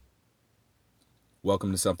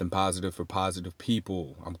Welcome to Something Positive for Positive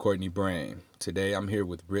People. I'm Courtney Brain. Today I'm here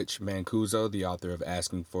with Rich Mancuso, the author of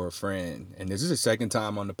Asking for a Friend. And this is the second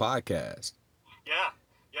time on the podcast. Yeah,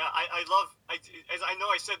 yeah. I love. As I know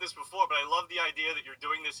I said this before, but I love the idea that you're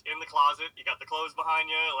doing this in the closet. You got the clothes behind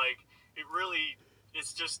you. Like it really,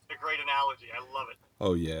 it's just a great analogy. I love it.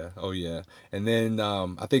 Oh, yeah. Oh, yeah. And then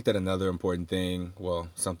I think that another important thing, well,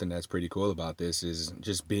 something that's pretty cool about this is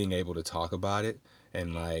just being able to talk about it.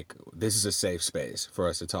 And Mm. like, this is a safe space for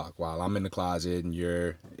us to talk while I'm in the closet and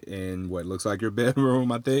you're in what looks like your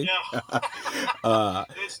bedroom, I think. Yeah, uh,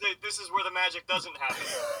 this is where the magic doesn't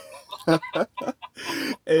happen.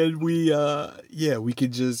 and we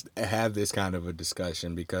could just have this kind of a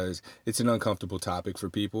discussion because it's an uncomfortable topic for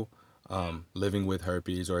people. Mm. Living with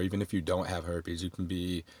herpes, or even if you don't have herpes, it can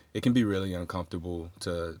be really uncomfortable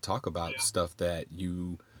to talk about Yeah, stuff that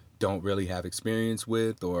you don't really have experience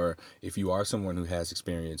with, or if you are someone who has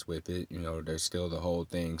experience with it, there's still the whole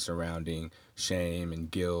thing surrounding shame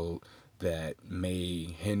and guilt that may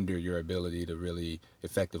hinder your ability to really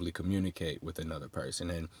effectively communicate with another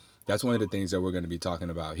person. And that's one of the absolutely. things that we're going to be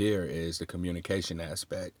talking about here is the communication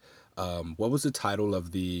aspect. What was the title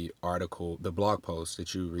of the article, the blog post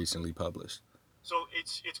that you recently published? So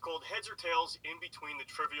it's called Heads or Tails in Between the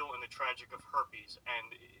Trivial and the Tragic of Herpes,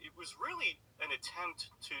 and it was really an attempt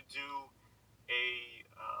to do a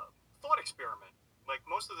thought experiment. Like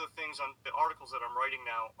most of the things on the articles that I'm writing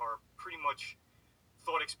now are pretty much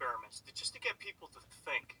thought experiments just to get people to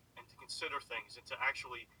think and to consider things and to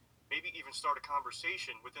actually maybe even start a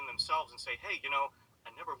conversation within themselves and say, hey, I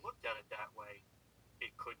never looked at it that way.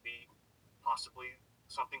 It could be possibly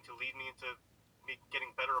something to lead me into me getting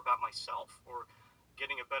better about myself or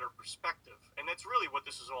getting a better perspective. And that's really what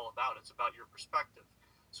this is all about. It's about your perspective.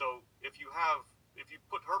 So if you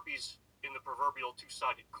put herpes in the proverbial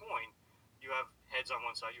two-sided coin, you have heads on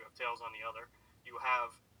one side, you have tails on the other. You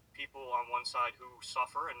have people on one side who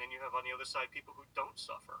suffer, and then you have on the other side people who don't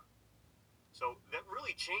suffer. So that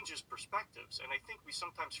really changes perspectives. And I think we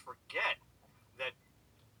sometimes forget that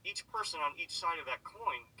each person on each side of that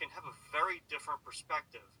coin can have a very different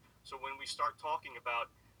perspective. So when we start talking about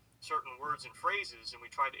certain words and phrases and we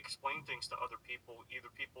try to explain things to other people, either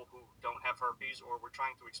people who don't have herpes or we're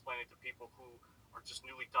trying to explain it to people who are just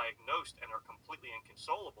newly diagnosed and are completely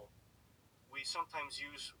inconsolable, we sometimes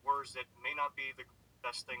use words that may not be the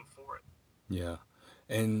best thing for it. Yeah.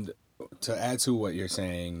 And to add to what you're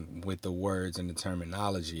saying with the words and the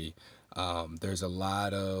terminology, there's a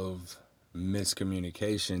lot of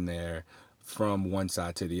miscommunication there from one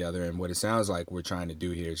side to the other. And what it sounds like we're trying to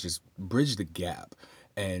do here is just bridge the gap.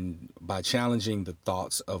 And by challenging the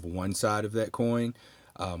thoughts of one side of that coin,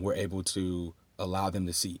 we're able to allow them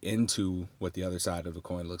to see into what the other side of the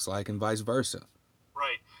coin looks like and vice versa.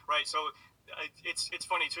 Right, right. So it's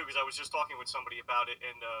funny too because I was just talking with somebody about it,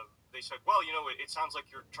 and they said, "Well, it sounds like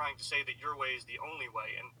you're trying to say that your way is the only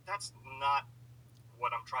way," and that's not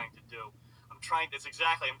what I'm trying to do. I'm trying. That's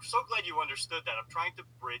exactly. I'm so glad you understood that. I'm trying to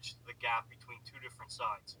bridge the gap between two different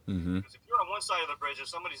sides. Mm-hmm. Because if you're on one side of the bridge and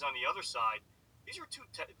somebody's on the other side, these are two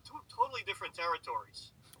totally different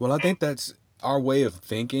territories. Well, I And think that's our way of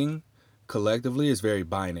thinking collectively is very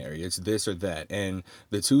binary. It's this or that. And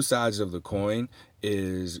the two sides of the coin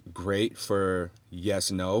is great for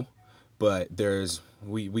yes, no, but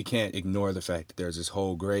we can't ignore the fact that there's this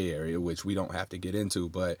whole gray area which we don't have to get into.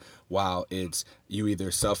 But while it's you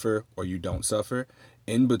either suffer or you don't suffer,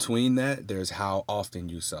 in between that there's how often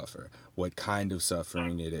you suffer, what kind of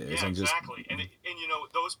suffering exactly, it is, yeah, and just exactly. And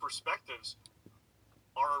those perspectives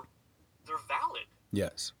are they're valid.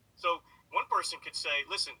 yes. So one person could say,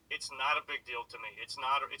 "Listen, it's not a big deal to me. It's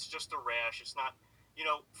not. It's just a rash. It's not.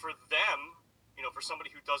 For them, for somebody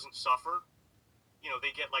who doesn't suffer,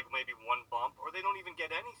 they get like maybe one bump, or they don't even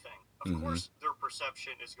get anything. Of Mm-hmm. course, their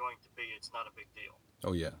perception is going to be it's not a big deal.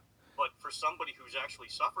 Oh yeah. But for somebody who's actually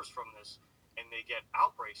suffers from this and they get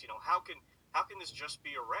outbreaks, how can this just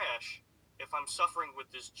be a rash if I'm suffering with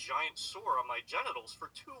this giant sore on my genitals for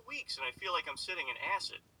 2 weeks and I feel like I'm sitting in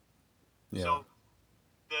acid? Yeah. So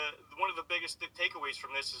the one of the biggest takeaways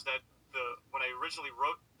from this is that the when I originally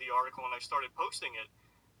wrote the article and I started posting it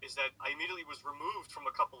is that I immediately was removed from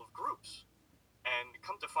a couple of groups. And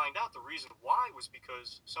come to find out, the reason why was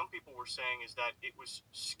because some people were saying is that it was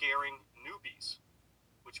scaring newbies,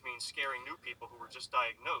 which means scaring new people who were just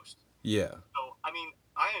diagnosed. Yeah. So, I mean,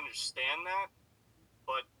 I understand that,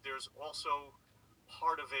 but there's also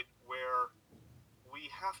part of it where we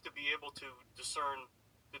have to be able to discern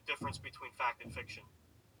the difference between fact and fiction.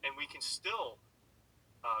 And we can still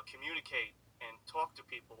communicate and talk to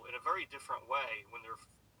people in a very different way when they're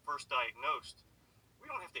first diagnosed We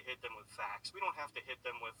don't have to hit them with facts. We don't have to hit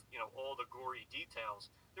them with, all the gory details.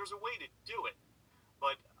 There's a way to do it.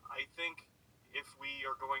 But I think if we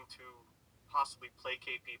are going to possibly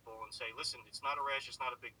placate people and say, listen, it's not a rash, it's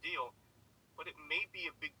not a big deal, but it may be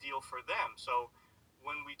a big deal for them. So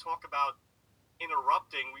when we talk about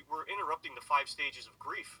interrupting, we're interrupting the 5 stages of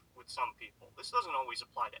grief with some people. This doesn't always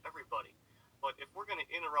apply to everybody. But if we're going to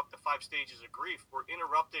interrupt the 5 stages of grief, we're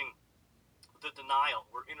interrupting the denial,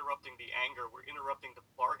 we're interrupting the anger, we're interrupting the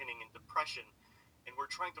bargaining and depression, and we're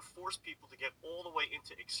trying to force people to get all the way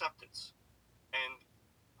into acceptance. And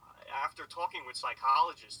after talking with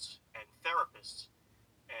psychologists and therapists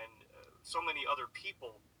and so many other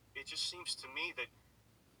people, it just seems to me that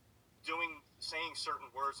saying certain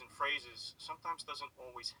words and phrases sometimes doesn't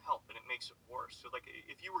always help, and it makes it worse. So, like,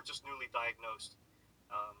 if you were just newly diagnosed,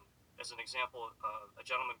 um, as an example, a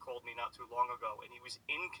gentleman called me not too long ago, and he was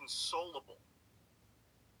inconsolable,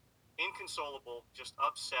 just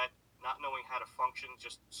upset, not knowing how to function,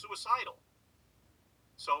 just suicidal.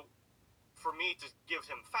 So, for me to give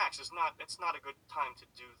him facts is not it's not a good time to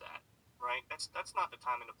do that, right? That's not the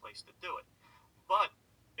time and the place to do it. But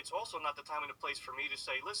it's also not the time and the place for me to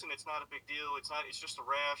say, listen, it's not a big deal. It's just a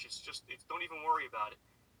rash. Don't even worry about it.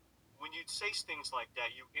 When you say things like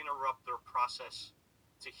that, you interrupt their process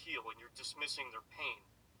to heal and you're dismissing their pain.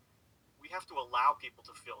 We have to allow people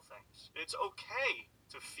to feel things. It's okay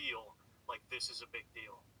to feel like this is a big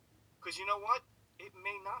deal. Because you know what? It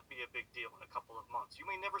may not be a big deal in a couple of months. You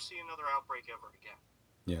may never see another outbreak ever again.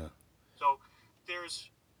 Yeah. So there's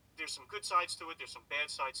there's some good sides to it, there's some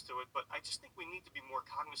bad sides to it, but I just think we need to be more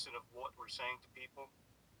cognizant of what we're saying to people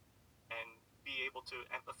and be able to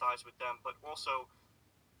empathize with them, but also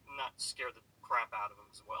not scare the crap out of them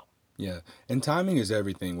as well. Yeah. And timing is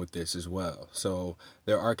everything with this as well. So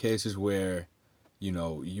there are cases where, you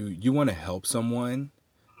want to help someone,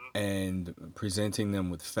 Hmm. and presenting them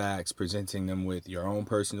with facts, presenting them with your own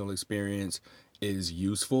personal experience is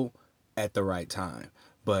useful at the right time.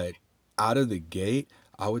 But out of the gate,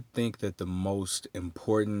 I would think that the most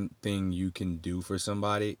important thing you can do for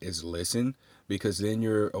somebody is listen, because then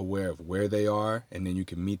you're aware of where they are and then you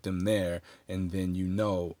can meet them there, and then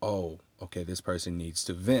oh, okay, this person needs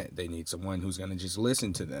to vent. They need someone who's going to just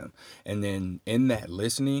listen to them. And then in that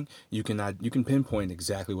listening, you can pinpoint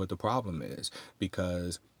exactly what the problem is,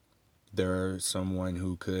 because there's someone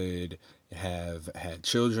who could have had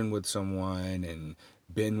children with someone and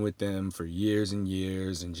been with them for years and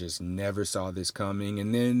years and just never saw this coming,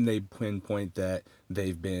 and then they pinpoint that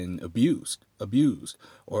they've been abused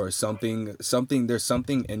or Right. something there's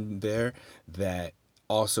something in there that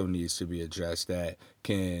also needs to be addressed, that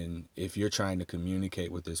can, if you're trying to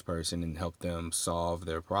communicate with this person and help them solve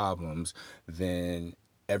their problems, then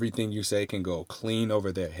everything you say can go clean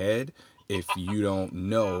over their head if you don't Yeah.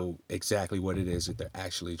 know exactly what it is that they're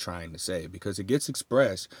actually trying to say, because it gets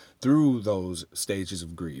expressed through those stages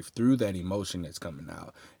of grief, through that emotion that's coming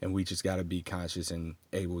out, and we just got to be conscious and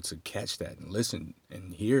able to catch that and listen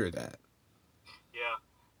and hear that. Yeah.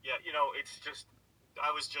 Yeah. It's just,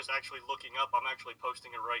 I was just actually looking up, I'm actually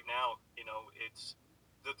posting it right now. It's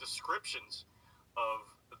the descriptions of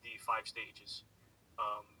the 5 stages.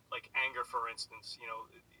 Like anger, for instance,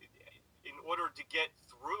 in order to get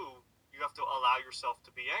through, you have to allow yourself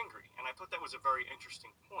to be angry. And I thought that was a very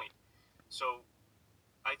interesting point. So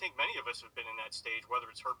I think many of us have been in that stage,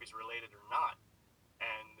 whether it's herpes related or not.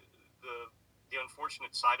 And the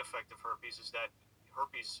unfortunate side effect of herpes is that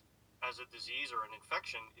herpes as a disease or an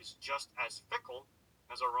infection is just as fickle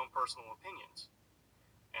as our own personal opinions.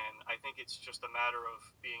 And I think it's just a matter of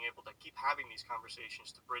being able to keep having these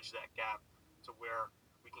conversations to bridge that gap to where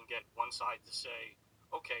we can get one side to say,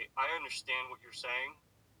 okay, I understand what you're saying.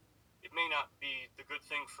 It may not be the good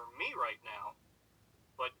thing for me right now,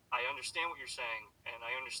 but I understand what you're saying, and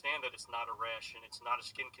I understand that it's not a rash and it's not a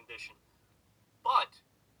skin condition, but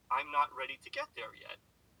I'm not ready to get there yet.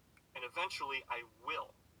 And eventually I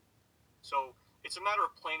will. So it's a matter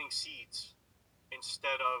of planting seeds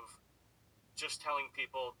instead of just telling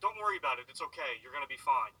people, "Don't worry about it. It's okay. You're going to be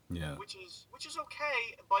fine," Yeah. which is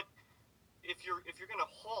okay. But if you're going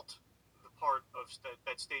to halt the part of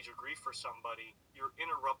that stage of grief for somebody, you're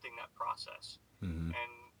interrupting that process. Hmm.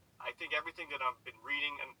 And I think everything that I've been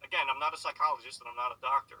reading, and again, I'm not a psychologist and I'm not a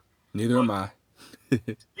doctor, Neither am but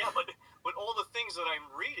I. yeah, but all the things that I'm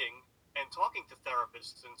reading and talking to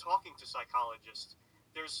therapists and talking to psychologists,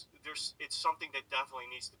 there's it's something that definitely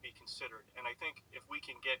needs to be considered. And I think if we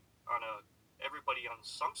can get on a everybody on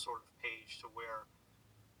some sort of page to where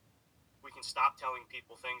we can stop telling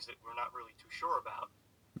people things that we're not really too sure about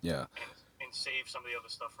Yeah. and and save some of the other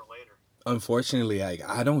stuff for later. Unfortunately,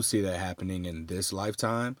 I don't see that happening in this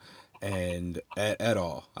lifetime. and at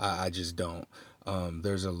all. I just don't.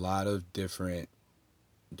 There's a lot of different.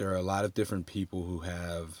 There are a lot of different people who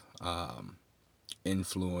have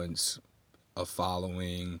influence, a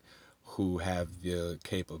following, who have the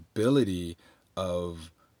capability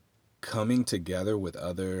of coming together with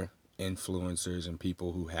other influencers and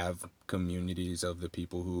people who have communities of the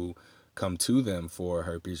people who come to them for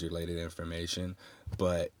herpes related information.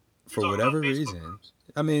 But You're for talking about whatever Facebook reason, groups.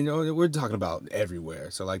 I mean, we're talking about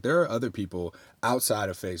everywhere. So, like, there are other people outside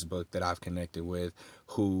of Facebook that I've connected with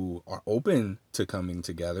who are open to coming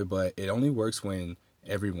together, but it only works when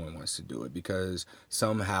everyone wants to do it, because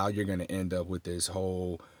somehow you're going to end up with this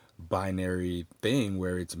whole binary thing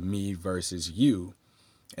where it's me versus you,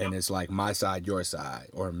 and Yep. it's like my side, your side,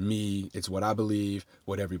 or me, it's what I believe,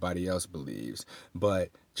 what everybody else believes. But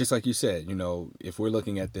just like you said, if we're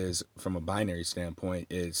looking at this from a binary standpoint,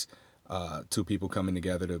 it's two people coming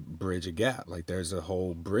together to bridge a gap. Like, there's a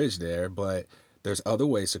whole bridge there, but there's other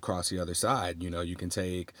ways to cross the other side. You can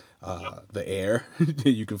take Yep. the air,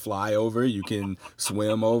 you can fly over, you can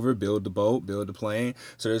swim over, build the boat, build the plane.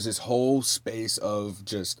 So there's this whole space of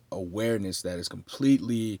just awareness that is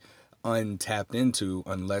completely untapped into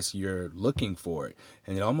unless you're looking for it.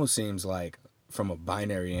 And it almost seems like, from a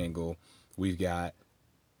binary angle, we've got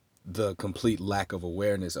the complete lack of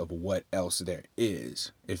awareness of what else there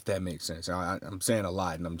is, if that makes sense. I'm saying a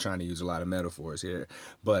lot and I'm trying to use a lot of metaphors here,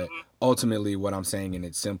 but Hmm. ultimately, what I'm saying in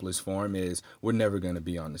its simplest form is we're never going to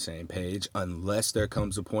be on the same page unless there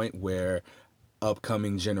comes a point where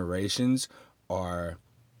upcoming generations are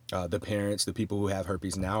the parents, the people who have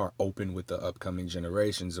herpes now, are open with the upcoming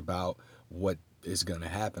generations about what is going to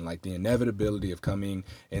happen, like the inevitability of coming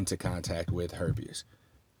into contact with herpes.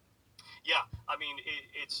 Yeah, I mean,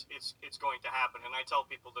 it's going to happen, and I tell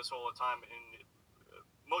people this all the time. And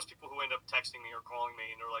most people who end up texting me or calling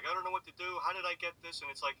me, and they're like, "I don't know what to do. How did I get this?"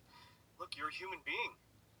 And it's like, look, you're a human being.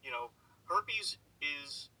 You know, herpes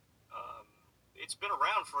is um, it's been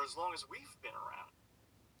around for as long as we've been around.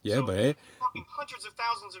 Yeah, So but hey, we're talking hundreds of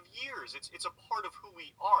thousands of years. It's a part of who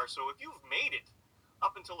we are. So if you've made it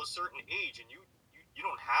up until a certain age and you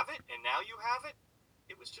don't have it and now you have it,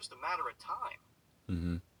 it was just a matter of time.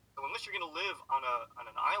 mm-hmm. So unless you're going to live on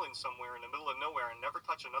an island somewhere in the middle of nowhere and never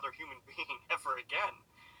touch another human being ever again,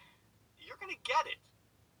 you're going to get it.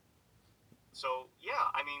 So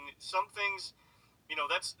yeah, I mean, some things,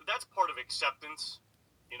 that's part of acceptance.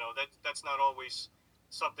 That's not always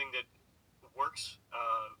something that works.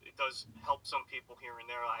 It does help some people here and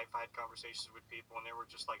there. I've had conversations with people, and they were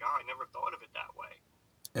just like, "Oh, I never thought of it that way."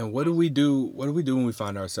 And And what I do said, we do? What do we do when we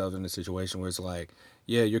find ourselves in a situation where it's like,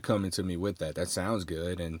 yeah, you're coming to me with that. That sounds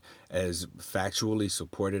good. And as factually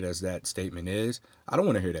supported as that statement is, I don't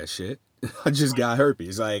want to hear that shit. I just "Right, got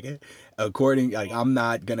herpes. Like, I'm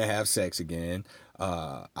not gonna have sex again.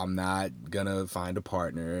 I'm not gonna find a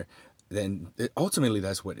partner. Then ultimately,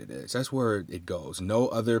 that's what it is. That's where it goes. No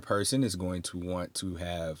other person is going to want to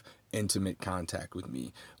have intimate contact with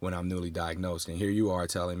me when I'm newly diagnosed. And here you are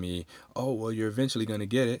telling me, oh, well, you're eventually going to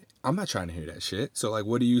get it. I'm not trying to hear that shit. So, like,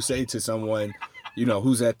 what do you say to someone,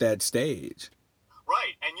 who's at that stage?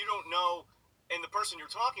 right," and you don't know, and the person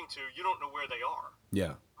you're talking to, you don't know where they are,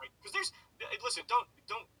 Yeah. right? Because listen, don't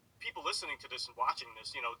people listening to this and watching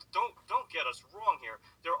this, don't get us wrong here.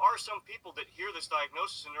 There are some people that hear this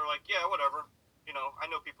diagnosis and they're like, "Yeah, whatever." I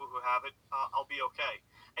know people who have it. I'll be okay.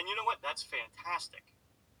 And you know what? That's fantastic.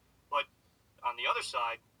 But on the other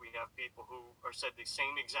side, we have people who are said the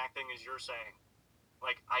same exact thing as you're saying.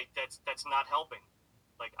 Like, that's not helping.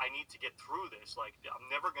 Like, I need to get through this. Like, I'm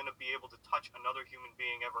never going to be able to touch another human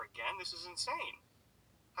being ever again. This is insane.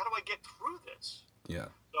 How do I get through this?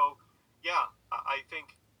 Yeah. So, yeah, I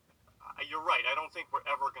think you're right. I don't think we're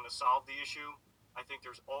ever going to solve the issue. I think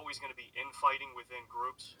there's always going to be infighting within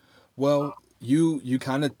groups. Well, Uh, you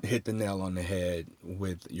kind of hit the nail on the head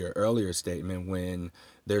with your earlier statement when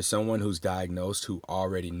there's someone who's diagnosed who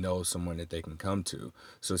already knows someone that they can come to.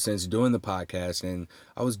 So since doing the podcast, and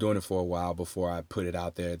I was doing it for a while before I put it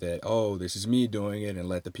out there that, oh, this is me doing it, and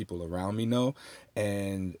let the people around me know.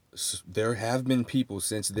 And there have been people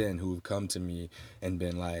since then who've come to me and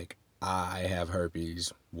been like, I have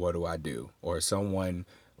herpes, what do I do? Or someone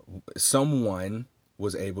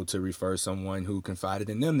was able to refer someone who confided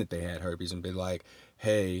in them that they had herpes and be like,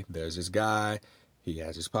 hey, there's this guy, he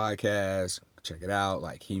has his podcast, check it out,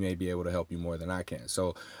 like, he may be able to help you more than I can.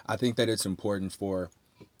 So I think that it's important for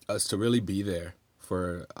us to really be there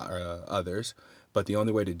for others, But the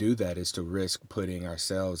only way to do that is to risk putting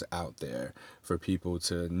ourselves out there for people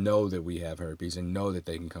to know that we have herpes and know that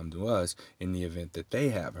they can come to us in the event that they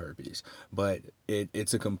have herpes. But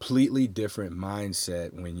it's a completely different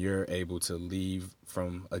mindset when you're able to leave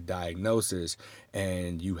from a diagnosis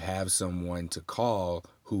and you have someone to call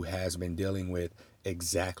who has been dealing with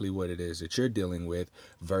exactly what it is that you're dealing with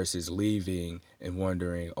versus leaving and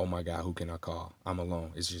wondering, oh my God, who can I call? I'm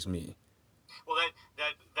alone. It's just me. Well,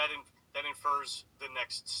 that infers the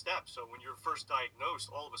next step. So when you're first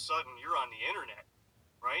diagnosed, all of a sudden you're on the internet,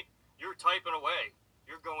 right? You're typing away.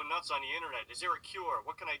 You're going nuts on the internet. Is there a cure?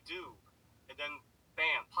 What can I do? And then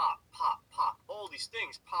bam, pop, pop, pop. All these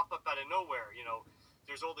things pop up out of nowhere.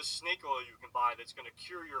 There's all this snake oil you can buy that's going to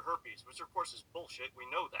cure your herpes, which of course is bullshit. We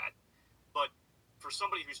know that. But for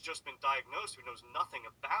somebody who's just been diagnosed who knows nothing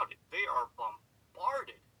about it, they are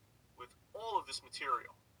bombarded with all of this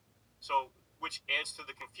material. So, which adds to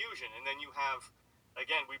the confusion. And then you have,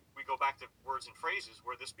 again, we go back to words and phrases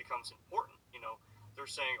where this becomes important. They're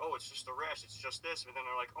saying, oh, it's just a rash, it's just this. And then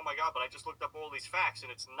they're like, oh my God, but I just looked up all these facts and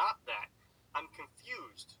it's not that. I'm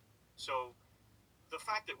confused. So, the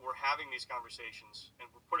fact that we're having these conversations and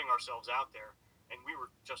we're putting ourselves out there, and we were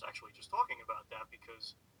just talking about that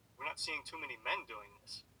because we're not seeing too many men doing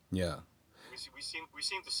this. Yeah. We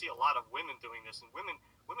seem to see a lot of women doing this, and women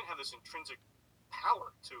have this intrinsic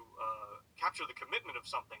power to capture the commitment of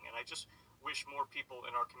something. And I just wish more people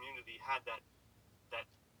in our community had that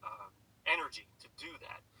energy to do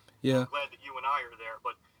that. And Yeah. I'm glad that you and I are there.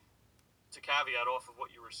 But to caveat off of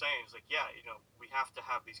what you were saying is like, yeah, we have to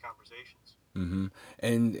have these conversations. Mm-hmm.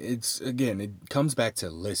 And it's again, it comes back to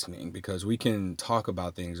listening because we can talk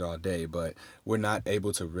about things all day, but we're not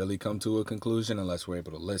able to really come to a conclusion unless we're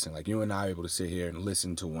able to listen. Like you and I are able to sit here and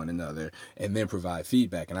listen to one another and then provide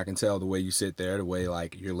feedback. And I can tell the way you sit there, the way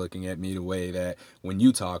like you're looking at me, the way that when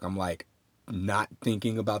you talk, I'm like not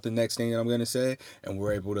thinking about the next thing that I'm gonna say, and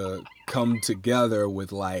we're able to come together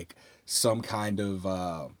with like some kind of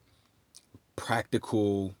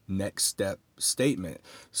practical next step statement.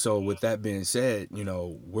 So with Yeah. that being said,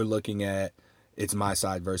 we're looking at it's my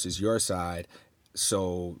side versus your side.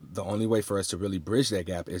 So the only way for us to really bridge that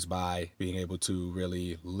gap is by being able to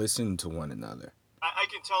really listen to one another. I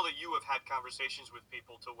can tell that you have had conversations with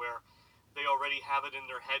people to where they already have it in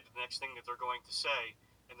their head the next thing that they're going to say,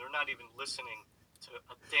 and they're not even listening to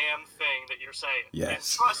a damn thing that you're saying. And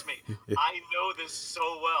Yes. trust me, I know this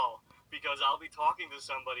so well because I'll be talking to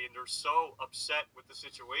somebody and they're so upset with the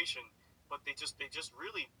situation, but they just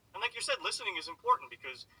really, and like you said, listening is important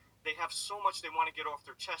because they have so much they want to get off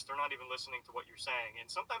their chest. They're not even listening to what you're saying, and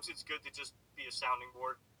sometimes it's good to just be a sounding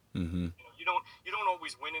board. Mm-hmm. You don't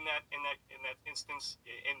always win in that instance.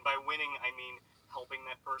 And by winning, I mean helping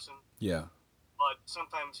that person. Yeah. But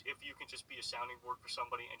sometimes if you can just be a sounding board for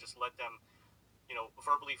somebody and just let them,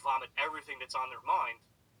 verbally vomit everything that's on their mind,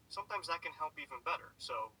 sometimes that can help even better.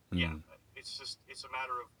 So yeah, Mm. it's a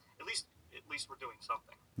matter of at least we're doing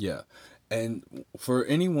something. Yeah. And for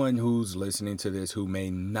anyone who's listening to this who may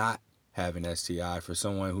not have an STI, for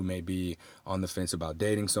someone who may be on the fence about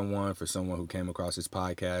dating someone, for someone who came across this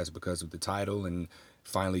podcast because of the title and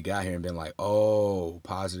finally got here and been like, oh,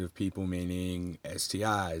 positive people meaning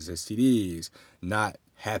STIs, STDs, not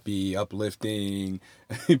happy, uplifting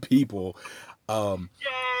people. Um, Yay!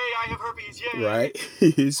 I have herpes. right?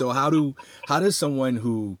 Yay! So how does someone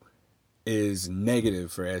who is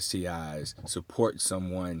negative for STIs support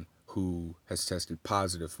someone who has tested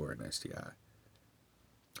positive for an STI?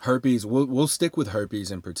 Herpes, we'll stick with herpes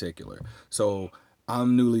in particular. So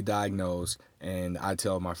I'm newly diagnosed and I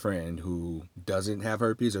tell my friend who doesn't have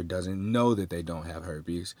herpes or doesn't know that they don't have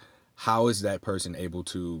herpes, how is that person able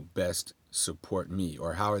to best support me,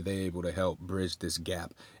 or how are they able to help bridge this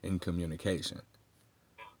gap in communication?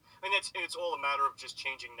 Yeah. And it's all a matter of just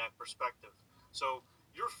changing that perspective. So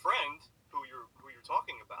your friend who you're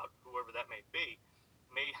talking about, whoever that may be,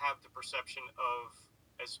 may have the perception of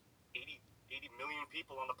as 80 million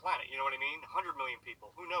people on the planet. You know what I mean? 100 million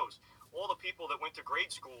people. Who knows? All the people that went to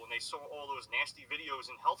grade school and they saw all those nasty videos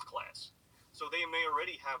in health class. So they may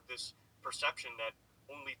already have this perception that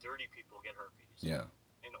only 30 people get herpes Yeah.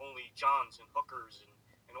 and only Johns and hookers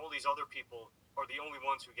and all these other people are the only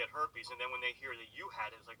ones who get herpes. And then when they hear that you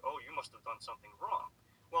had it, it's like, oh, you must have done something wrong.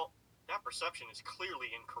 Well, that perception is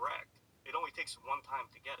clearly incorrect. It only takes one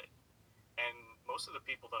time to get it. And most of the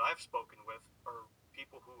people that I've spoken with are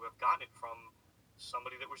people who have gotten it from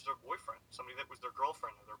somebody that was their boyfriend, somebody that was their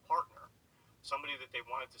girlfriend or their partner, somebody that they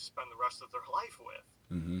wanted to spend the rest of their life with.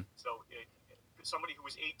 Mm-hmm. So somebody who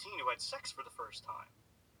was 18 who had sex for the first time.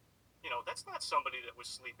 That's not somebody that was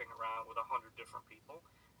sleeping around with 100 different people.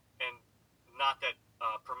 And not that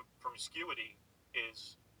promiscuity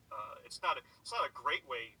is it's not a great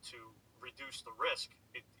way to reduce the risk.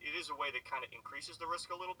 It is a way that kind of increases the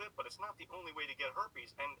risk a little bit, but it's not the only way to get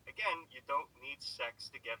herpes. And again, you don't need sex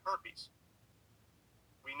to get herpes.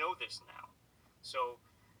 We know this now. So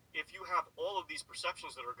if you have all of these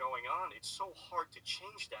perceptions that are going on, it's so hard to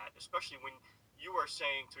change that, especially when you are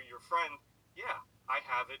saying to your friend, "Yeah, I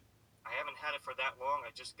have it. I haven't had it for that long.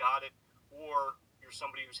 I just got it." Or you're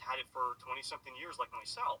somebody who's had it for 20 something years, like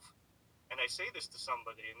myself. And I say this to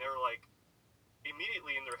somebody, and they're like,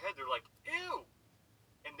 immediately in their head, they're like, "Ew."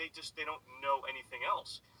 And they don't know anything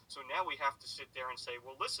else. So now we have to sit there and say,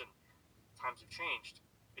 well, listen, times have changed.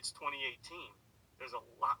 It's 2018. There's a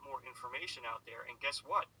lot more information out there, and guess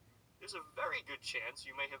what? There's a very good chance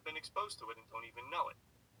you may have been exposed to it and don't even know it.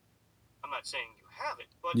 I'm not saying you have it,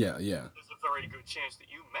 but Yeah, yeah. there's a very good chance that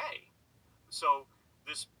you may. So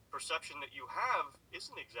this perception that you have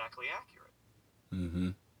isn't exactly accurate,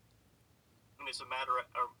 Mm-hmm. and it's a matter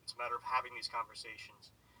of having these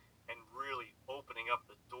conversations and really opening up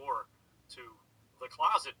the door to the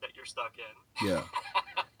closet that you're stuck in. Yeah.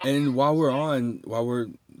 And while we're Saying, on, while we're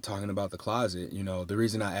talking about the closet, the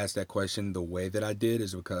reason I asked that question the way that I did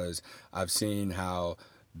is because I've seen how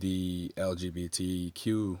the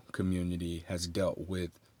LGBTQ community has dealt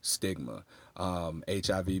with stigma,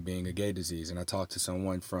 HIV being a gay disease. And I talked to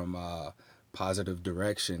someone from Positive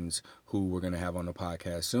Directions who we're going to have on the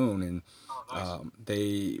podcast soon. And oh, nice.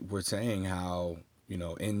 they were saying how,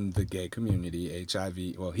 in the gay community,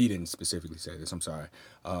 HIV, well, he didn't specifically say this, I'm sorry.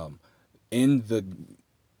 In the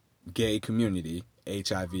gay community,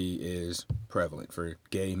 HIV is prevalent for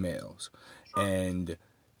gay males. Sure. And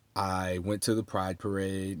I went to the Pride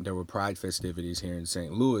Parade. There were Pride festivities here in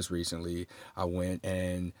St. Louis recently. I went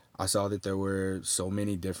and I saw that there were so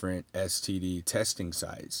many different STD testing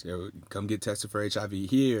sites. Come get tested for HIV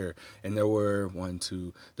here. And there were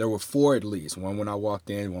there were four at least. One when I walked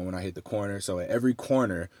in, one when I hit the corner. So at every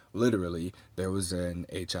corner, literally, there was an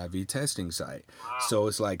HIV testing site. Wow. So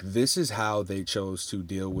it's like this is how they chose to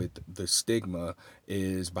deal with the stigma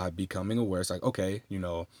is by becoming aware. It's like, okay,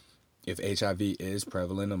 if HIV is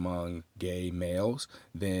prevalent among gay males,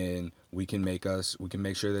 then we can make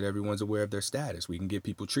sure that everyone's aware of their status. We can get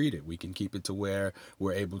people treated. We can keep it to where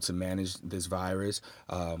we're able to manage this virus.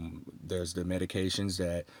 There's the medications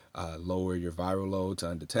that lower your viral load to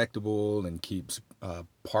undetectable and keeps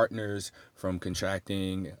partners from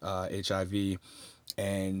contracting HIV.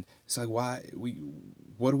 And it's like,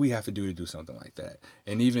 what do we have to do something like that?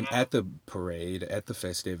 And even Yeah. at the parade, at the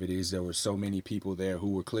festivities, there were so many people there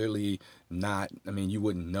who were clearly not, I mean, you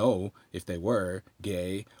wouldn't know if they were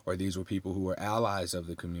gay or these were people who were allies of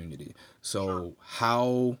the community. Sure. So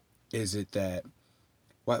how is it that,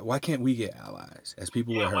 why can't we get allies as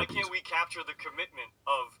people with Yeah. Why herpes? can't we capture the commitment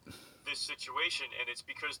of this situation? And it's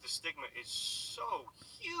because the stigma is so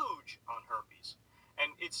huge on herpes. And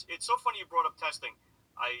it's so funny you brought up testing.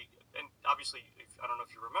 And obviously, I don't know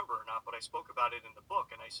if you remember or not, but I spoke about it in the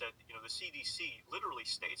book, and I said, the CDC literally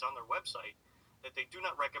states on their website that they do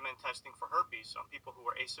not recommend testing for herpes on people who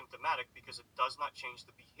are asymptomatic because it does not change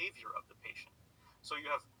the behavior of the patient. So you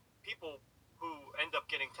have people who end up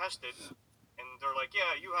getting tested, and they're like,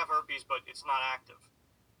 "Yeah, you have herpes, but it's not active."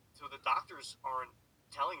 So the doctors aren't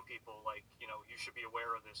telling people like, you should be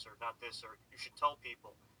aware of this or not this, or you should tell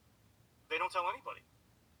people. They don't tell anybody.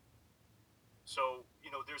 So,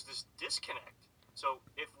 there's this disconnect. So,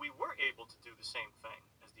 if we were able to do the same thing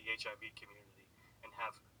as the HIV community and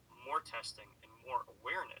have more testing and more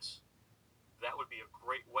awareness, that would be a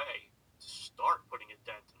great way to start putting a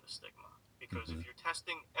dent in the stigma. Because Hmm. if you're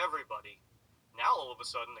testing everybody, now all of a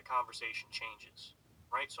sudden the conversation changes,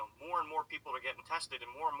 right? So, more and more people are getting tested,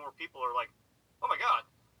 and more people are like, oh my God,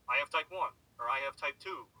 I have type 1, or I have type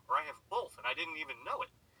 2, or I have both, and I didn't even know it.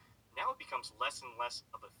 Now it becomes less and less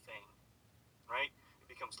of a thing, right? It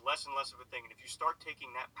becomes less and less of a thing. And if you start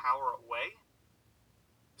taking that power away,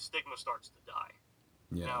 the stigma starts to die.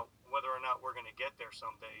 Yeah, Now, whether or not we're going to get there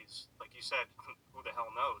some days, like you said, who the hell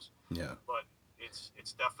knows? yeah. But it's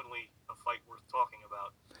definitely a fight worth talking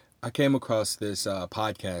about. I came across this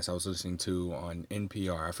podcast I was listening to on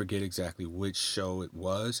NPR. I forget exactly which show it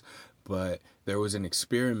was, but there was an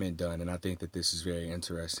experiment done, and I think that this is very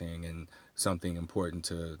interesting and something important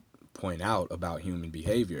to point out about human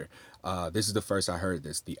behavior. This is the first I heard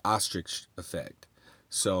this, the ostrich effect. Mm.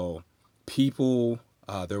 So, people,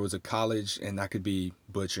 there was a college, and I could be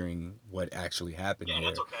butchering what actually happened Yeah,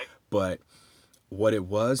 that's here, okay. but what it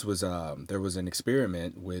was there was an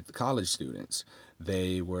experiment with college students.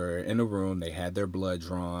 They were in a room, they had their blood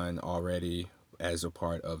drawn already as a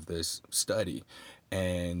part of this study.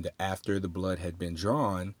 And after the blood had been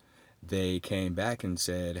drawn, they came back and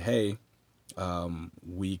said, hey,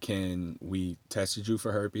 We tested you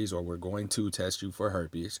for herpes, or we're going to test you for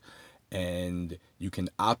herpes, and you can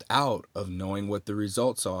opt out of knowing what the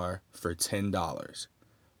results are for $10,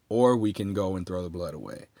 or we can go and throw the blood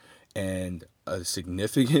away. And a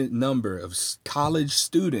significant number of college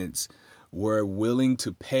students were willing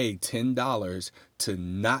to pay $10 to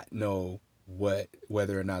not know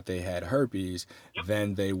whether or not they had herpes Yep.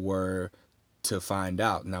 than they were to find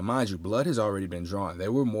out. Now, mind you, blood has already been drawn. They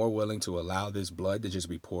were more willing to allow this blood to just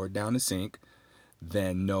be poured down the sink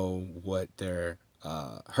than know what their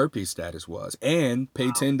herpes status was, and pay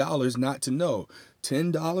Wow. $10 not to know.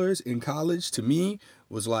 $10 in college to me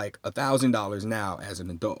was like $1,000 now as an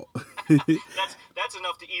adult. That's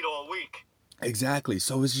enough to eat all week. Exactly.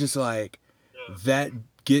 So it's just like Yeah. that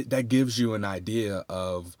that gives you an idea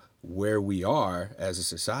of where we are as a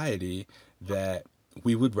society, Yep. that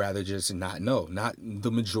we would rather just not know. Not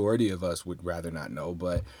the majority of us would rather not know,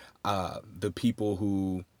 but the people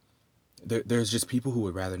who there's just people who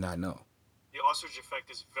would rather not know. The ostrich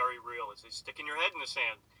effect is very real. It's sticking your head in the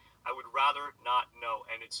sand. I would rather not know.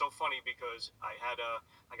 And it's so funny because I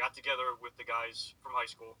got together with the guys from high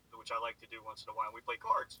school, which I like to do once in a while. We play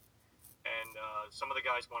cards, and some of the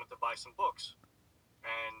guys wanted to buy some books,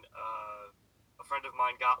 and a friend of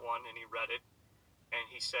mine got one, and he read it, and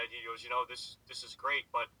he said, he goes, this is great,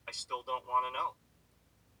 but I still don't want to know.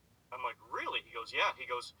 I'm like, really? He goes, yeah. He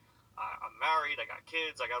goes, I'm married, I got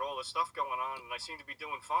kids, I got all this stuff going on, and I seem to be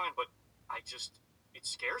doing fine, but it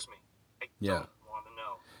scares me. I Yeah. don't want to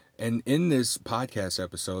know. And in this podcast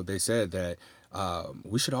episode, they said that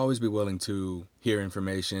we should always be willing to hear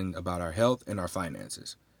information about our health and our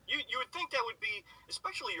finances. You would think that would be,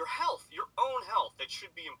 especially your health, your own health, that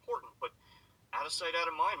should be important, but out of sight, out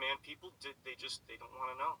of mind, man. People, they don't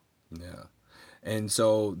want to know. Yeah. And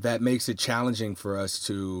so that makes it challenging for us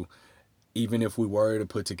to, even if we were to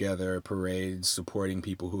put together parades supporting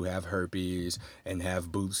people who have herpes and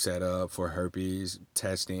have booths set up for herpes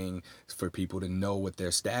testing for people to know what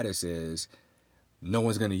their status is, no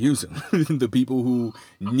one's going to use them. The people who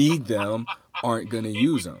need them aren't going to It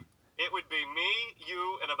use would them. it would be me,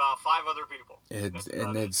 you, and about five other people. It's, That's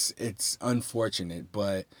and about it. it's unfortunate,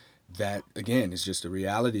 but that again is just a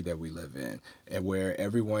reality that we live in, and where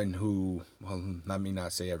everyone who, well, let me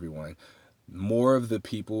not say everyone, more of the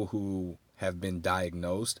people who have been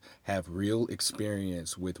diagnosed have real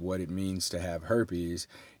experience with what it means to have herpes,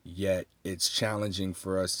 yet it's challenging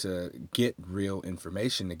for us to get real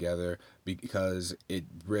information together because it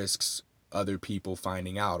risks other people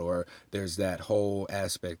finding out, or there's that whole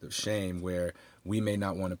aspect of shame where we may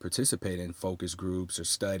not want to participate in focus groups or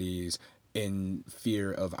studies in fear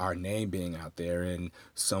of our name being out there and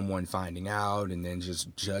someone finding out and then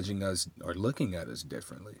just judging us or looking at us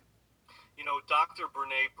differently. Dr.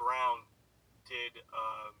 Brene Brown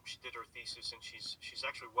she did her thesis, and she's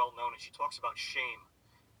actually well known, and she talks about shame.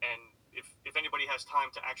 And if anybody has time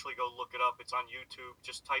to actually go look it up, it's on YouTube.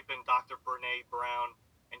 Just type in Dr. Brene Brown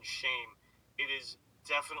and shame. It is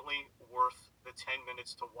definitely worth the 10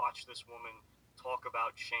 minutes to watch this woman talk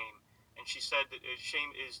about shame. And she said that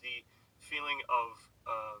shame is the feeling of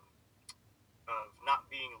not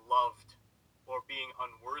being loved or being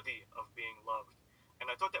unworthy of being loved. And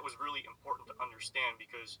I thought that was really important to understand,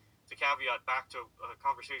 because to caveat back to a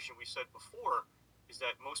conversation we said before, is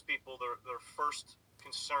that most people, their first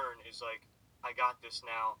concern is like, I got this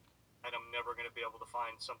now, and I'm never going to be able to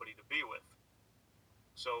find somebody to be with.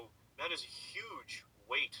 So that is a huge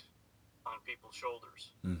weight on people's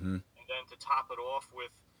shoulders. Mm-hmm. And then to top it off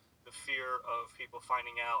with the fear of people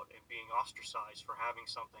finding out and being ostracized for having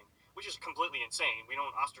something, which is completely insane. We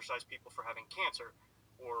don't ostracize people for having cancer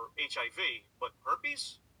or HIV, but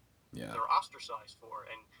herpes, Yeah. they're ostracized for.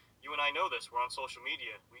 And you and I know this. We're on social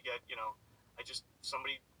media. We get,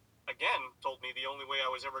 somebody again told me the only way I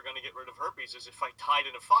was ever going to get rid of herpes is if I died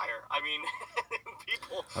in a fire. I mean,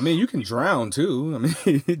 people, I mean, you can people. drown too. I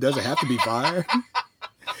mean, it doesn't have to be fire.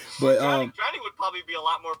 But Drowning would probably be a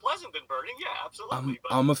lot more pleasant than burning. Yeah, I'm absolutely.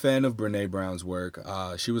 But I'm a fan of Brene Brown's work.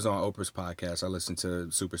 She was on Oprah's podcast. I listened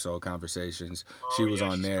to Super Soul Conversations. She oh was yeah,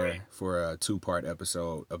 on she's great. there for a two-part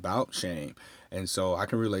episode about shame, and so I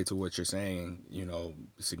can relate to what you're saying.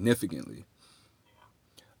 Significantly.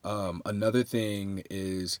 Yeah. Another thing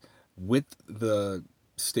is with the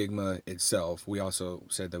stigma itself. We also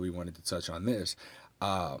said that we wanted to touch on this.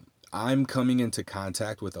 I'm coming into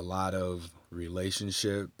contact with a lot of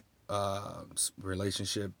relationship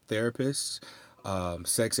therapists,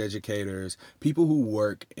 sex educators, people who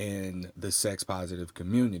work in the sex positive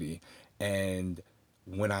community, and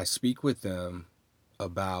when I speak with them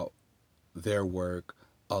about their work,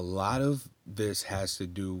 a lot of this has to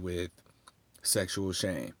do with sexual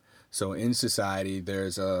shame. So in society,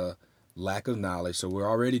 there's a lack of knowledge. So we're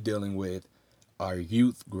already dealing with our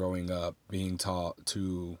youth growing up being taught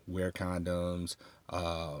to wear condoms,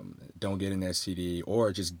 don't get an STD,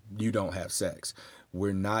 or just you don't have sex.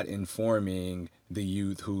 We're not informing the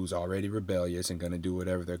youth who's already rebellious and going to do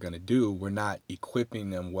whatever they're going to do. We're not equipping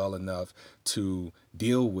them well enough to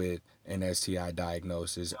deal with an STI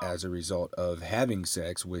diagnosis No. as a result of having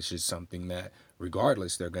sex, which is something that,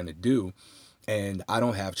 regardless, they're going to do. And I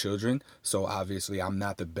don't have children, so obviously I'm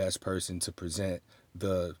not the best person to present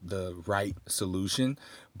the right solution.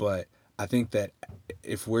 But I think that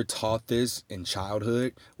if we're taught this in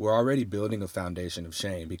childhood, we're already building a foundation of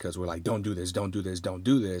shame because we're like, don't do this, don't do this, don't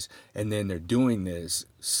do this, and then they're doing this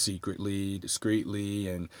secretly, discreetly,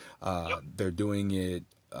 and Yep. they're doing it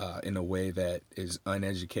in a way that is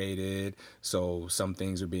uneducated. So some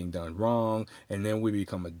things are being done wrong, and then we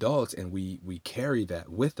become adults and we carry that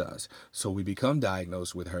with us. So we become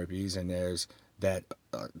diagnosed with herpes, and there's that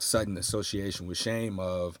sudden association with shame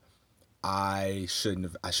of I shouldn't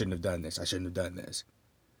have done this. I shouldn't have done this.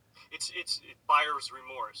 It's buyer's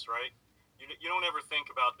remorse, right? You don't ever think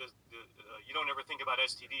about you don't ever think about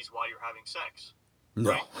STDs while you're having sex,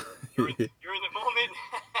 No. right? You're in the moment.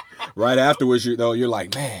 Right Nope. afterwards, you're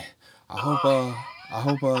like, man, I hope Uh, uh I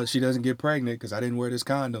hope she doesn't get pregnant because I didn't wear this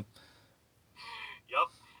condom. yep.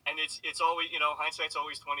 And it's always, hindsight's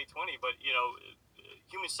always 2020. But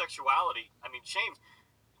human sexuality. I mean, shame.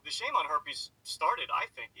 The shame on herpes started, I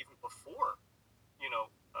think, even before you know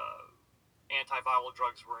antiviral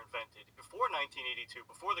drugs were invented, before 1982,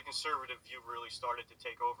 before the conservative view really started to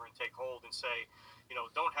take over and take hold and say,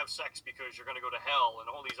 don't have sex because you're going to go to hell,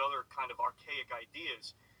 and all these other kind of archaic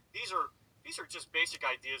ideas. These are these are just basic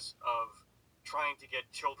ideas of trying to get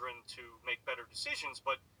children to make better decisions,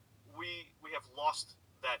 but we have lost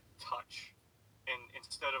that touch. And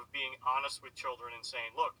instead of being honest with children and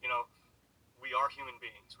saying, look, we are human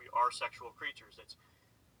beings, we are sexual creatures.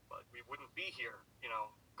 But we wouldn't be here.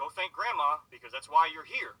 Go thank grandma because that's why you're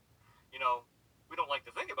here. You know, we don't like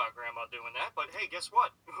to think about grandma doing that, but hey, guess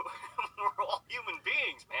what? We're all human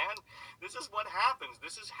beings, man. This is what happens.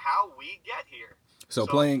 This is how we get here. So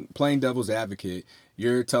So, playing devil's advocate,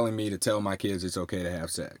 you're telling me to tell my kids it's okay to have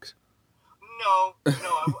sex. no, no,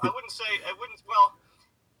 I wouldn't say, I wouldn't, well,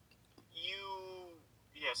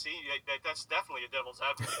 yeah, see, that's definitely a devil's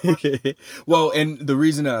advocate question. Well, So, and the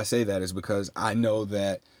reason that I say that is because I know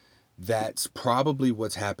that that's probably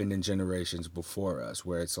what's happened in generations before us,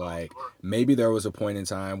 where it's oh, like sure. maybe there was a point in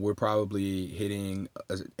time we're probably hitting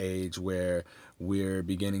an age where we're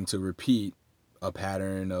beginning to repeat a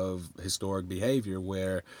pattern of historic behavior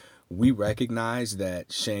where we recognize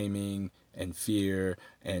that shaming and fear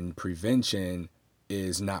and prevention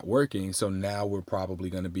is not working. So now we're probably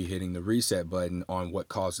going to be hitting the reset button on what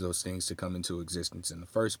caused those things to come into existence in the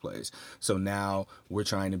first place. So now we're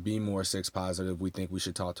trying to be more sex positive. We think we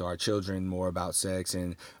should talk to our children more about sex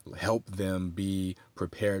and help them be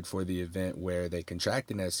prepared for the event where they contract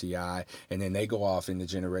an STI, and then they go off in the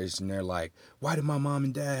generation. They're like, why did my mom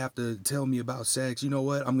and dad have to tell me about sex? You know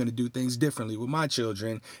what? I'm going to do things differently with my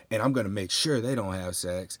children, and I'm going to make sure they don't have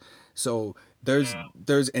sex. So there's Yeah,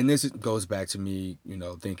 there's and this goes back to me,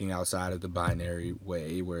 thinking outside of the binary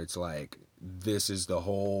way, where it's like this is the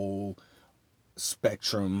whole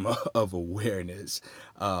spectrum of awareness.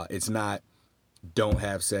 It's not don't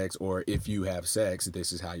have sex, or if you have sex,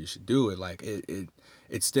 this is how you should do it. Like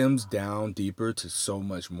it stems down deeper to so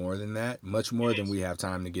much more than that, much it more than is. we have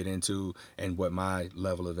time to get into, and what my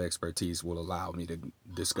level of expertise will allow me to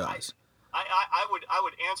I, discuss. I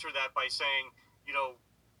would answer that by saying, you know,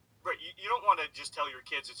 right, you don't want to just tell your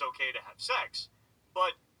kids it's okay to have sex,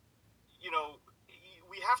 but you know,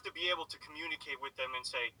 we have to be able to communicate with them and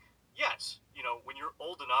say, yes, when you're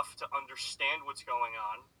old enough to understand what's going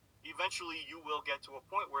on, eventually you will get to a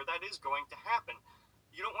point where that is going to happen.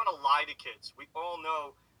 You don't want to lie to kids. We all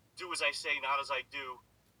know do as I say, not as I do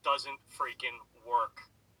doesn't freaking work.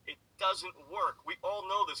 It doesn't work. We all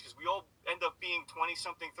know this because we all end up being 20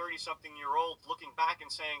 something, 30 something year old looking back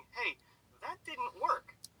and saying, hey, that didn't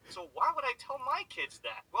work. So why would I tell my kids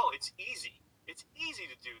that? Well, it's easy. It's easy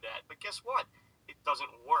to do that, but guess what? It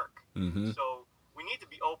doesn't work. Mm-hmm. So we need to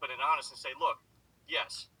be open and honest and say, look,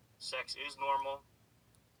 yes, sex is normal,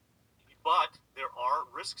 but there are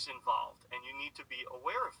risks involved, and you need to be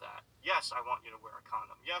aware of that. Yes, I want you to wear a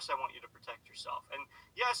condom. Yes, I want you to protect yourself. And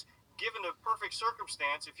yes, given a perfect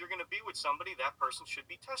circumstance, if you're going to be with somebody, that person should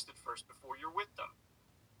be tested first before you're with them.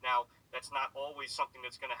 Now, that's not always something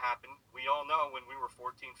that's going to happen. We all know when we were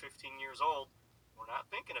 14, 15 years old, we're not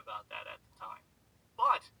thinking about that at the time.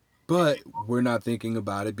 But if But you we're not thinking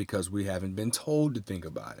about it because we haven't been told to think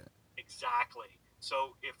about it. exactly.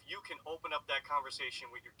 So if you can open up that conversation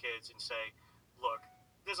with your kids and say, look,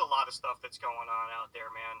 there's a lot of stuff that's going on out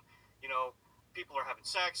there, man. You know, people are having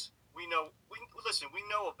sex. We listen, we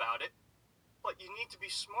know about it, but you need to be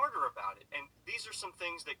smarter about it. And these are some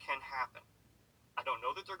things that can happen. I don't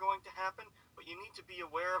know that they're going to happen, but you need to be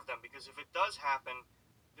aware of them because if it does happen,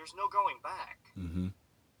 there's no going back. Mm-hmm.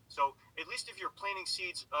 So at least if you're planting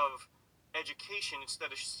seeds of education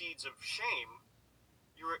instead of seeds of shame,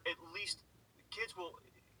 you're at least kids will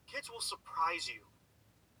kids will surprise you.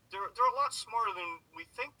 They're a lot smarter than we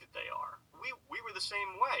think that they are. We were the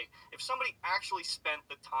same way. If somebody actually spent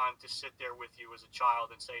the time to sit there with you as a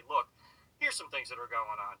child and say, "Look, here's some things that are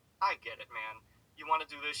going on. I get it, man. You want to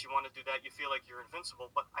do this, you want to do that. You feel like you're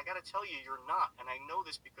invincible, but I got to tell you, you're not. And I know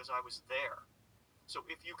this because I was there." So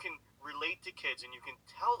if you can relate to kids and you can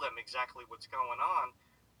tell them exactly what's going on,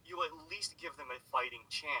 you at least give them a fighting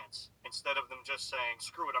chance instead of them just saying,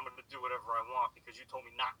 "Screw it, I'm going to do whatever I want because you told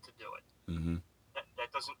me not to do it." Mm-hmm.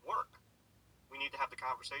 That doesn't work. We need to have the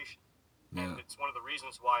conversation. Yeah. And it's one of the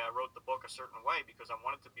reasons why I wrote the book a certain way because I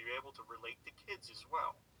wanted to be able to relate to kids as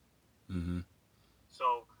well. Mm-hmm.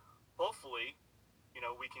 So hopefully,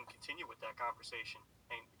 we can continue with that conversation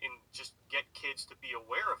and just get kids to be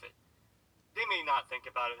aware of it. They may not think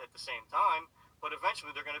about it at the same time, but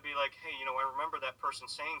eventually they're going to be like, hey, I remember that person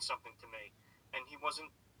saying something to me, and he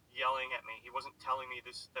wasn't yelling at me. He wasn't telling me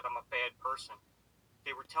this that I'm a bad person.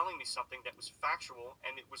 They were telling me something that was factual,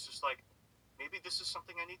 and it was just like, maybe this is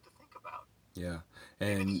something I need to think about. Yeah.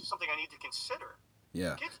 Maybe this And is something I need to consider.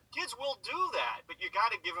 yeah. Kids will do that, but you got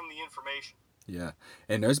to give them the information. Yeah.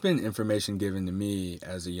 And there's been information given to me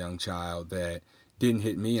as a young child that didn't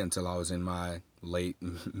hit me until I was in my late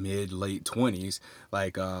 20s.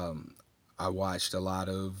 Like, I watched a lot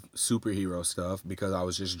of superhero stuff because I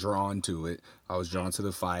was just drawn to it. I was Mm, drawn to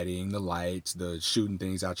the fighting, the lights, the shooting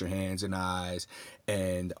things out your hands and eyes.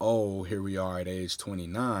 And oh, here we are at age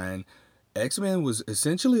 29. X-Men was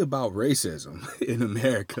essentially about racism in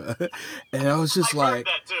America. And I was just I've heard like,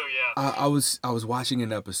 that too. Yeah. I was watching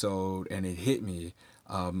an episode and it hit me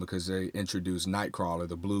because they introduced Nightcrawler,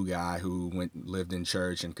 the blue guy who lived in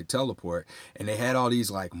church and could teleport, and they had all these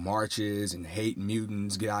like marches and hate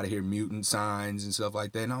mutants, get out of here mutant signs and stuff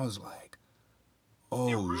like that, and I was like, They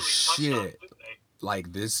oh really touched on it, shit, didn't they?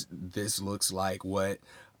 like this looks like what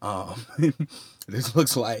um, this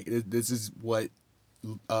looks like this is what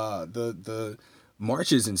the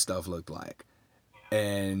marches and stuff looked like, Yeah.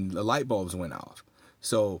 and the light bulbs went off.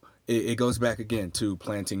 So it goes back again to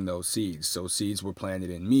planting those seeds. So seeds were planted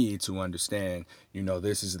in me to understand,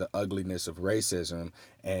 this is the ugliness of racism,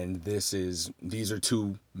 and these are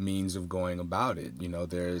two means of going about it.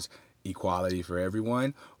 There's equality for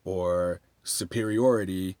everyone or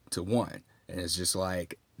superiority to one. And it's just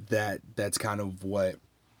like that's kind of what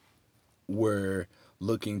we're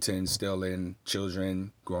looking to instill in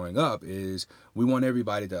children growing up is we want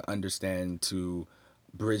everybody to understand to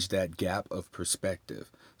bridge that gap of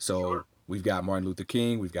perspective. So Sure. we've got Martin Luther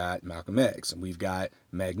King, we've got Malcolm X, and we've got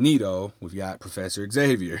Magneto, we've got Professor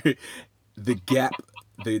Xavier. The gap,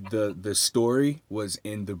 the story was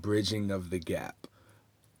in the bridging of the gap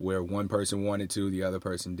where one person wanted to, the other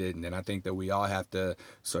person didn't. And I think that we all have to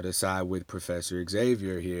sort of side with Professor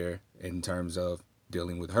Xavier here in terms of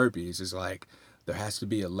dealing with herpes. It's like there has to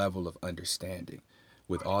be a level of understanding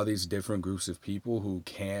with Right. all these different groups of people who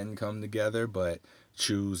can come together but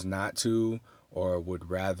choose not to or would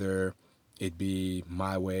rather it be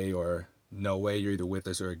my way or no way. You're either with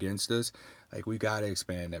us or against us. Like we got to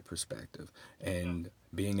expand that perspective Yeah. and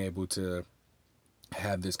being able to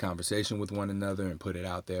have this conversation with one another and put it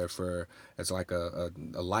out there for as like a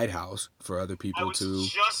lighthouse for other I people was to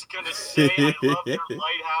just gonna say I love your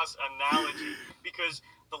lighthouse analogy because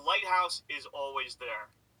the lighthouse is always there.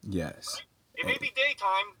 yes. Right? It may be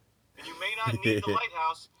daytime and you may not need the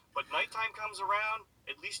lighthouse, but nighttime comes around,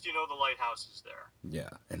 at least you know the lighthouse is there. Yeah,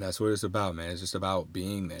 and that's what it's about, man. It's just about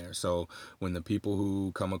being there. So when the people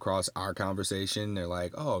who come across our conversation, they're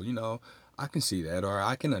like, "Oh, I can see that, or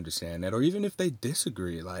I can understand that," or even if they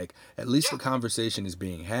disagree, like at least the Yeah, conversation is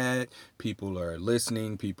being had. People are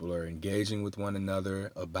listening. People are engaging with one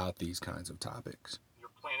another about these kinds of topics. you're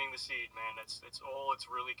planting the seed, man. That's all. It's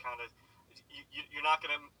really kind of you're not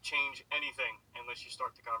gonna change anything unless you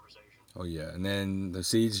start the conversation. Oh yeah, and then the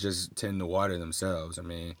seeds just tend to water themselves. I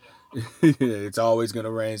mean, Yeah, it's always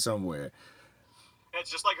gonna rain somewhere. it's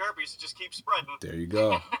just like herpes; it just keeps spreading. There you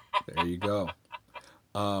go. There you go.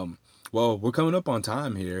 Um, well, we're coming up on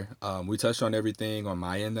time here. We touched on everything on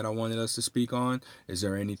my end that I wanted us to speak on. Is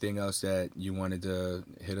there anything else that you wanted to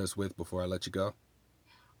hit us with before I let you go?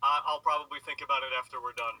 I'll probably think about it after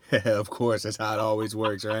we're done. Of course, that's how it always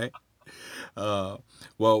works, right? uh,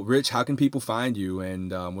 well, Rich, how can people find you,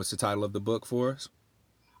 and what's the title of the book for us?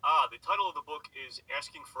 The title of the book is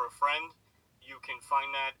Asking for a Friend. You can find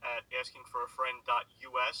that at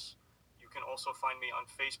askingforafriend.us. You can also find me on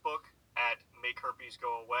Facebook at Make Herpes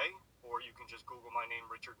Go Away, or you can just Google my name,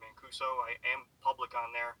 Richard Mancuso. I am public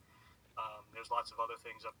on there. There's lots of other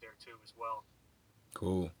things up there too as well.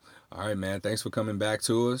 Cool. All right, man. Thanks for coming back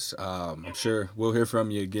to us. I'm Mm-hmm. sure we'll hear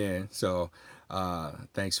from you again. So,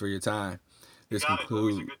 thanks for your time. You This got it.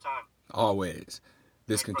 Always a concludes. good time. Always.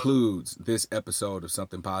 This Thanks, brother. concludes this episode of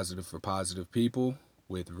Something Positive for Positive People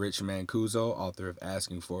with Rich Mancuso, author of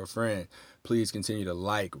Asking for a Friend. Please continue to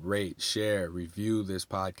like, rate, share, review this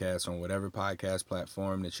podcast on whatever podcast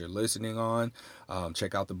platform that you're listening on.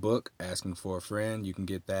 Check out the book, Asking for a Friend. You can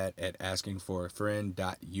get that at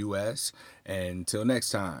askingforafriend.us. And until next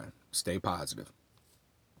time, stay positive.